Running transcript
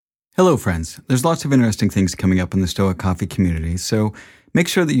Hello, friends. There's lots of interesting things coming up in the Stoic Coffee community, so make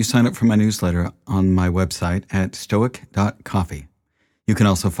sure that you sign up for my newsletter on my website at stoic.coffee. You can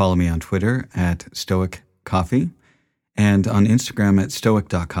also follow me on Twitter at stoiccoffee and on Instagram at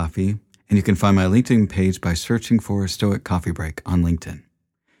stoic.coffee, and you can find my LinkedIn page by searching for Stoic Coffee Break on LinkedIn.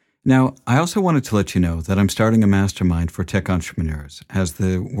 Now, I also wanted to let you know that I'm starting a mastermind for tech entrepreneurs as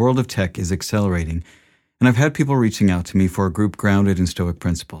the world of tech is accelerating, and I've had people reaching out to me for a group grounded in Stoic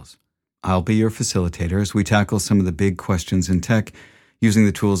principles. I'll be your facilitator as we tackle some of the big questions in tech using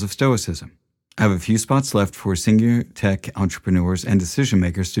the tools of Stoicism. I have a few spots left for senior tech entrepreneurs and decision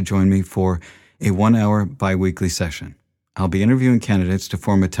makers to join me for a 1-hour bi-weekly session. I'll be interviewing candidates to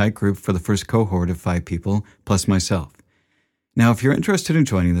form a tight group for the first cohort of 5 people, plus myself. Now, if you're interested in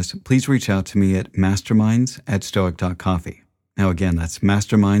joining this, please reach out to me at masterminds@stoic.coffee. Now, again, that's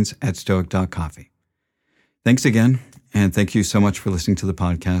masterminds@stoic.coffee. Thanks again, and thank you so much for listening to the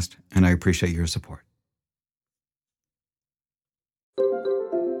podcast, and I appreciate your support.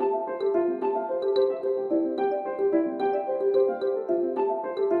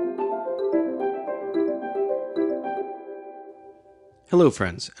 Hello,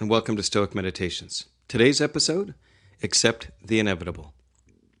 friends, and welcome to Stoic Meditations. Today's episode, Accept the Inevitable.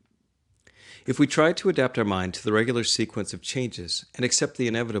 If we try to adapt our mind to the regular sequence of changes and accept the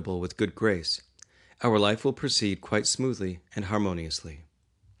inevitable with good grace, our life will proceed quite smoothly and harmoniously.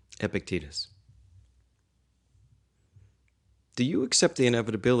 Epictetus. Do you accept the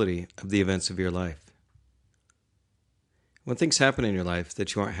inevitability of the events of your life? When things happen in your life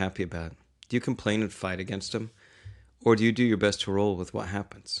that you aren't happy about, do you complain and fight against them? Or do you do your best to roll with what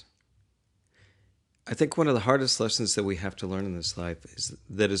happens? I think one of the hardest lessons that we have to learn in this life is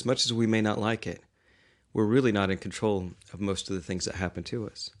that as much as we may not like it, we're really not in control of most of the things that happen to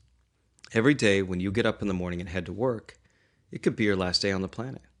us. Every day when you get up in the morning and head to work, it could be your last day on the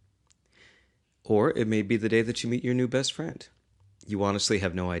planet. Or it may be the day that you meet your new best friend. You honestly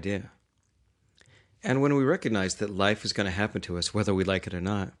have no idea. And when we recognize that life is going to happen to us whether we like it or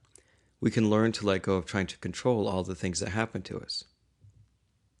not, we can learn to let go of trying to control all the things that happen to us.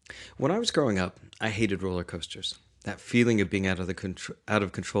 When I was growing up, I hated roller coasters. That feeling of being out of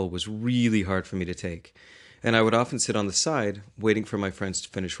control was really hard for me to take, and I would often sit on the side waiting for my friends to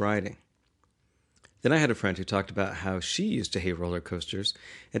finish riding. Then I had a friend who talked about how she used to hate roller coasters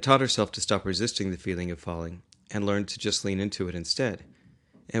and taught herself to stop resisting the feeling of falling and learned to just lean into it instead.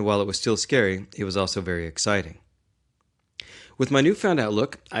 And while it was still scary, it was also very exciting. With my newfound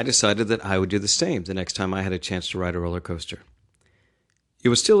outlook, I decided that I would do the same the next time I had a chance to ride a roller coaster. It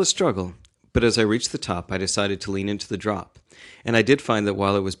was still a struggle, but as I reached the top, I decided to lean into the drop. And I did find that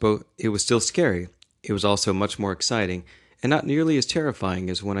while it was still scary, it was also much more exciting and not nearly as terrifying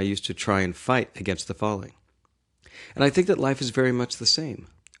as when I used to try and fight against the falling. And I think that life is very much the same.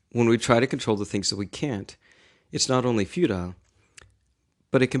 When we try to control the things that we can't, it's not only futile,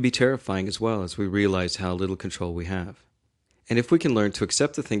 but it can be terrifying as well as we realize how little control we have. And if we can learn to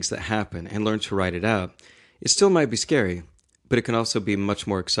accept the things that happen and learn to ride it out, it still might be scary, but it can also be much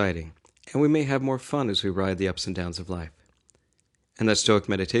more exciting, and we may have more fun as we ride the ups and downs of life. And that's Stoic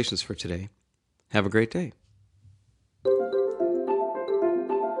Meditations for today. Have a great day.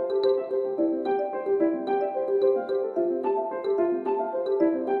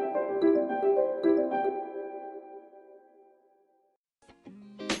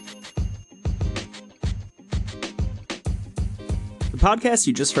 The podcast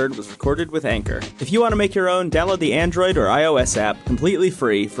you just heard was recorded with Anchor. If you want to make your own, download the Android or iOS app completely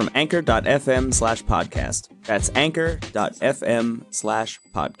free from anchor.fm/podcast. That's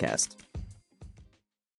anchor.fm/podcast.